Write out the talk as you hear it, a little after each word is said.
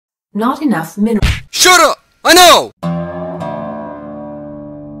Not enough minerals. Shut up! I know!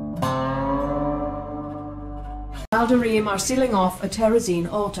 Alderim are sealing off a terrazine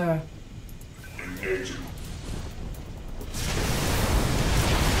altar. Engaging.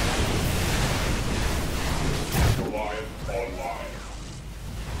 Goliath online.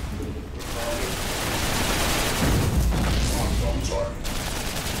 On target.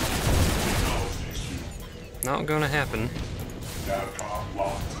 Technology executed. Not gonna happen. Navcom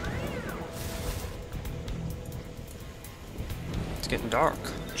locked. It's getting dark.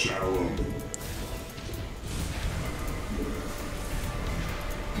 Channel open.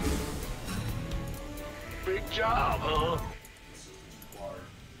 Big job, huh?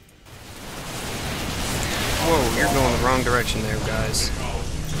 Whoa, you're going the wrong direction there, guys.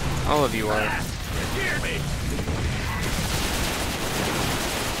 All of you are. You scared me.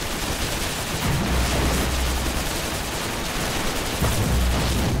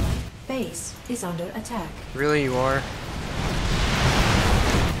 Base is under attack. Really, you are?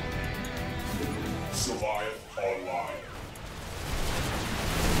 Goliath online.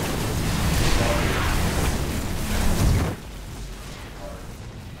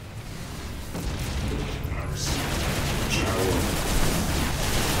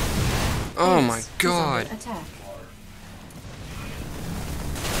 Oh Base my is god. under attack.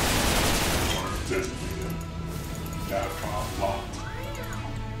 Designated. Navcom locked.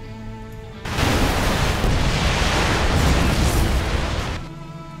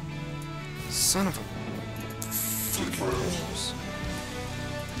 Son of a fucking horse.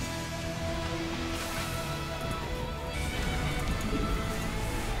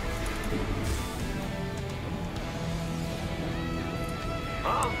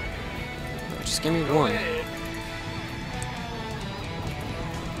 Huh? Just give me Go one. ahead.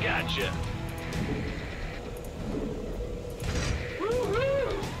 Gotcha.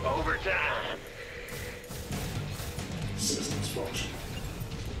 Woo-hoo! Overtime. Systems function.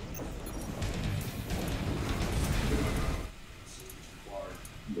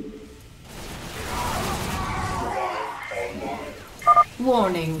 Goliath online.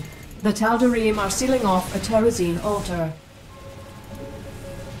 Warning. The Tal'Darim are sealing off a terrazine altar.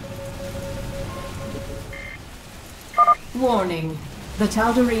 Warning. The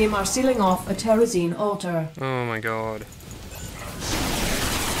Tal'Darim are sealing off a terrazine altar. Oh my god.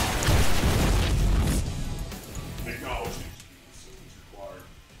 Technology. Systems required.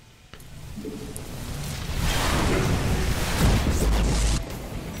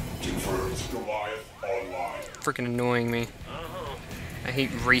 Confirmed. Goliath online. Freaking annoying me. I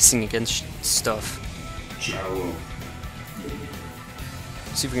hate racing against stuff. Channel open.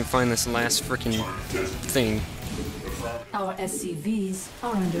 See if we can find this last freaking thing. Our SCVs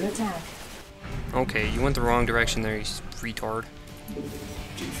are under attack. Okay, you went the wrong direction there, you retard.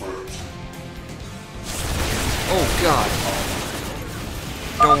 Confirmed. Oh god.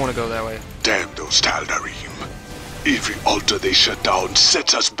 Don't want to go that way. Damn those Tal'Darim. Every altar they shut down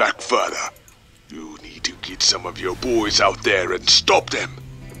sets us back further. You need to get some of your boys out there and stop them.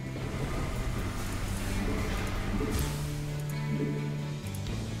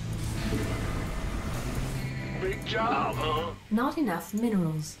 Big job, huh? Not enough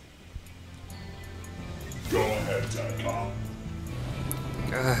minerals. Go ahead, Navcom.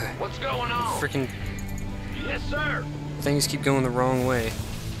 What's going on? Freaking Yes, sir. things keep going the wrong way.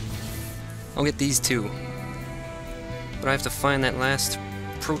 I'll get these two. But I have to find that last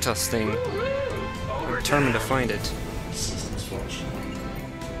Protoss thing. I'm determined to find it. Systems function.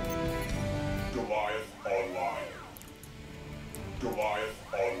 Goliath online.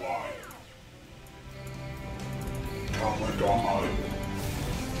 Goliath online. Comlink online.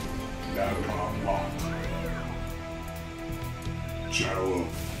 Navcom locked. Channel open.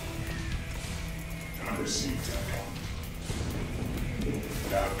 I received Navcom.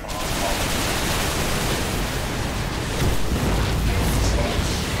 Navcom locked.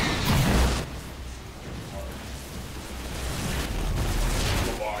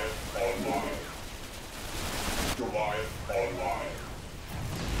 Goliath online. Goliath online.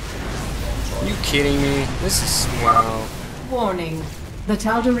 Are you kidding me? This is... wow. Warning. The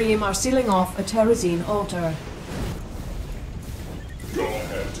Tal'Darim are sealing off a terrazine altar. Go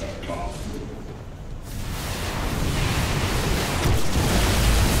ahead, Navcom.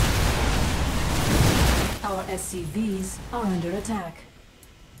 Our SCVs are under attack.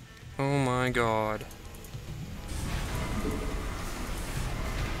 Oh my god.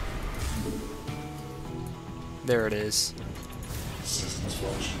 There it is. Systems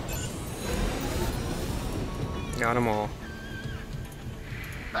function. Got them all.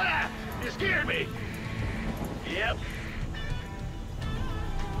 Ah! You scared me. Yep.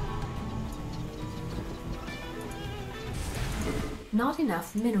 not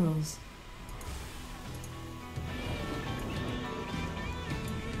enough minerals.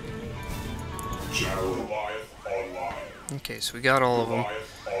 Shadow Goliath online. Okay, so we got all of them.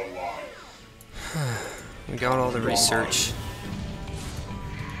 Goliath online. We got all the research.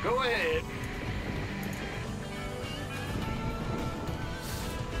 Go ahead.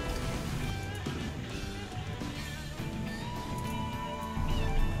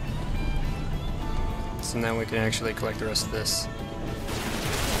 So now we can actually collect the rest of this.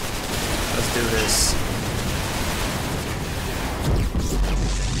 Let's do this.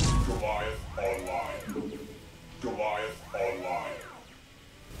 Goliath online. Goliath online.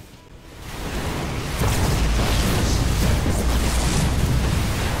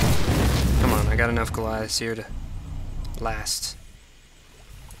 Come on, I got enough Goliaths here to last.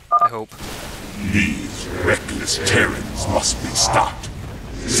 I hope. These reckless Terrans must be stopped.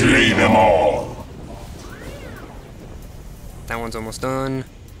 Slay them all. That one's almost done.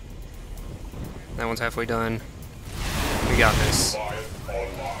 That one's halfway done. We got this. Goliath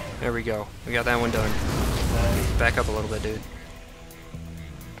online. There we go. We got that one done. Back up a little bit, dude.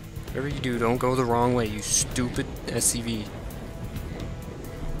 Whatever you do, don't go the wrong way, you stupid SCV.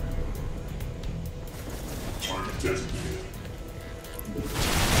 Target designated.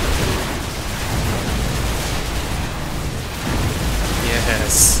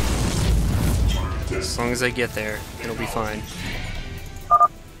 Yes. Target As designated. long as I get there, it'll be fine.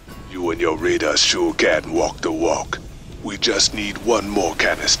 You and your radar sure can walk the walk. We just need one more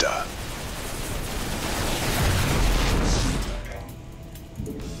canister.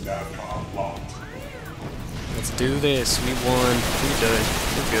 Navcom locked. Let's do this. We won. We're good.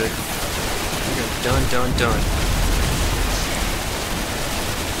 We're good. We're good. Done, done, done.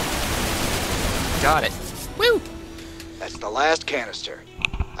 Got it. Woo! That's the last canister.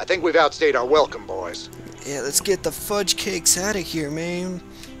 I think we've outstayed our welcome, boys. Yeah, let's get the fudge cakes out of here, man.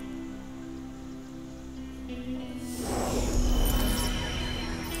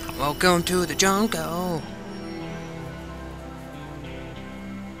 Welcome to the jungle.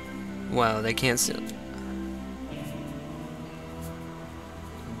 Wow, they can't see.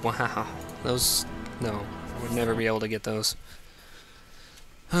 Wow, those. No, I would never be able to get those.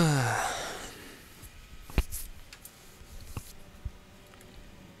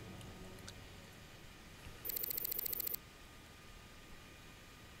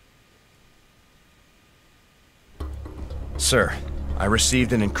 Sir, I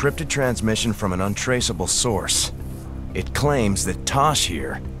received an encrypted transmission from an untraceable source. It claims that Tosh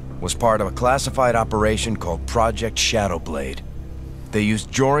here was part of a classified operation called Project Shadowblade. They used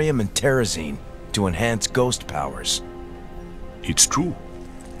Jorium and Terrazine to enhance ghost powers. It's true.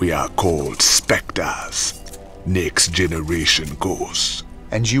 We are called Spectres. Next generation ghosts.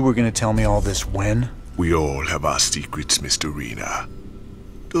 And you were gonna tell me all this when? We all have our secrets, Mr. Rena.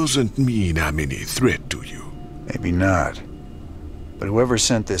 Doesn't mean I'm any threat to you. Maybe not. But whoever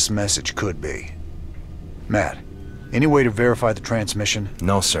sent this message could be. Matt, any way to verify the transmission?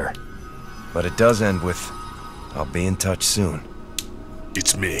 No, sir. But it does end with, "I'll be in touch soon."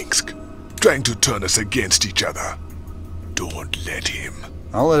 It's Minsk, trying to turn us against each other. Don't let him.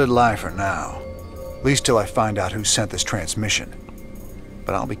 I'll let it lie for now. At least till I find out who sent this transmission.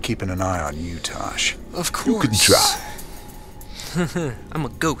 But I'll be keeping an eye on you, Tosh. Of course. You can try. I'm a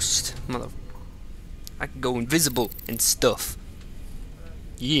ghost, mother. I can go invisible and stuff.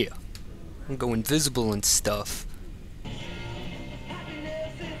 Yeah, I can go invisible and stuff.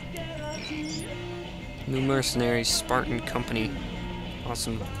 New mercenaries, Spartan company.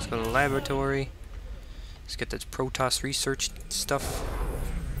 Awesome. Let's go to the laboratory. Let's get this Protoss research stuff.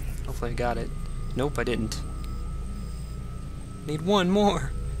 Hopefully I got it. Nope, I didn't. Need one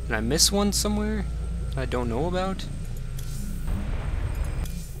more. Did I miss one somewhere I don't know about?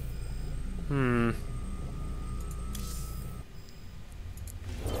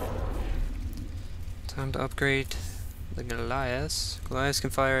 Time to upgrade the Goliaths. Goliaths can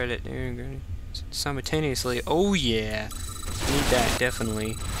fire at it simultaneously. Oh yeah! I need that,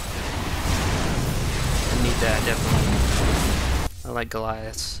 definitely. I need that, definitely. I like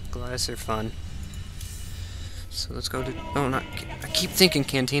Goliaths. Goliaths are fun. So let's go to... Oh, not... I keep thinking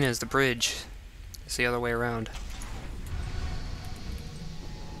Cantina is the bridge. It's the other way around.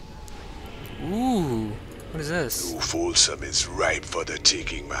 Ooh! What is this? New Folsom is ripe for the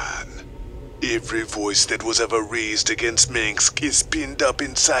taking, man. Every voice that was ever raised against Minsk is pinned up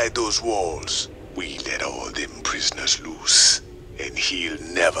inside those walls. We let all them prisoners loose, and he'll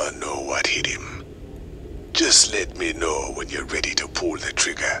never know what hit him. Just let me know when you're ready to pull the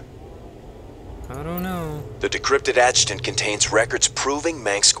trigger. I don't know. The decrypted adjutant contains records proving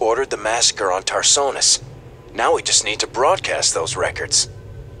Mengsk ordered the massacre on Tarsonis. Now we just need to broadcast those records.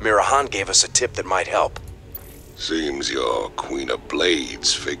 Mirahan gave us a tip that might help. Seems your Queen of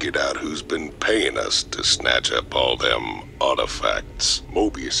Blades figured out who's been paying us to snatch up all them artifacts.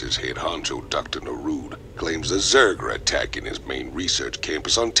 Mobius's head honcho, Dr. Narud, claims the Zerg are attacking his main research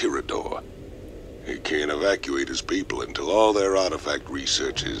campus on Tirador. He can't evacuate his people until all their artifact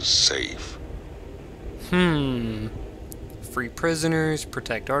research is safe. Free prisoners,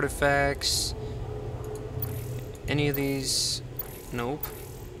 protect artifacts. Any of these? Nope.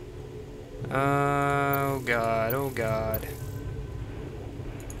 Oh god, oh god.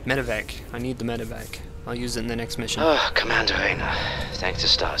 Medevac. I need the medevac. I'll use it in the next mission. Commander Rayner, thanks to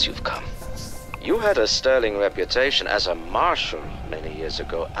stars you've come. You had a sterling reputation as a marshal many years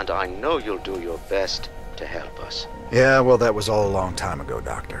ago, and I know you'll do your best to help us. Yeah, well, that was all a long time ago,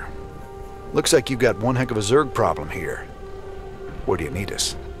 Doctor. Looks like you got one heck of a Zerg problem here. Where do you need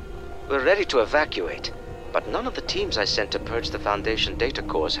us? We're ready to evacuate, but none of the teams I sent to purge the Foundation data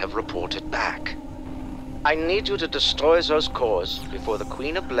cores have reported back. I need you to destroy those cores before the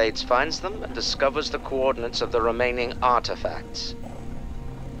Queen of Blades finds them and discovers the coordinates of the remaining artifacts.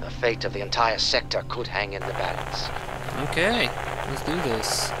 The fate of the entire sector could hang in the balance. Okay, let's do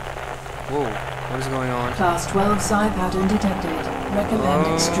this. Whoa, what is going on? Class 12 psi pattern detected. Recommend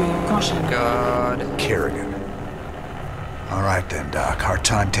extreme caution. God. Kerrigan. All right then, Doc. Our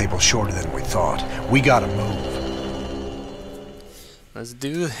timetable's shorter than we thought. We gotta move. Let's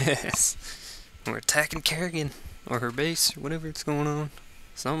do this. We're attacking Kerrigan, or her base, or whatever it's going on.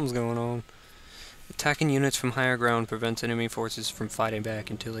 Something's going on. Attacking units from higher ground prevents enemy forces from fighting back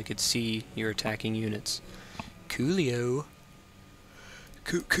until they could see your attacking units. Coolio.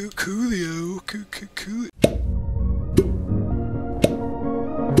 Coolio. Coolio.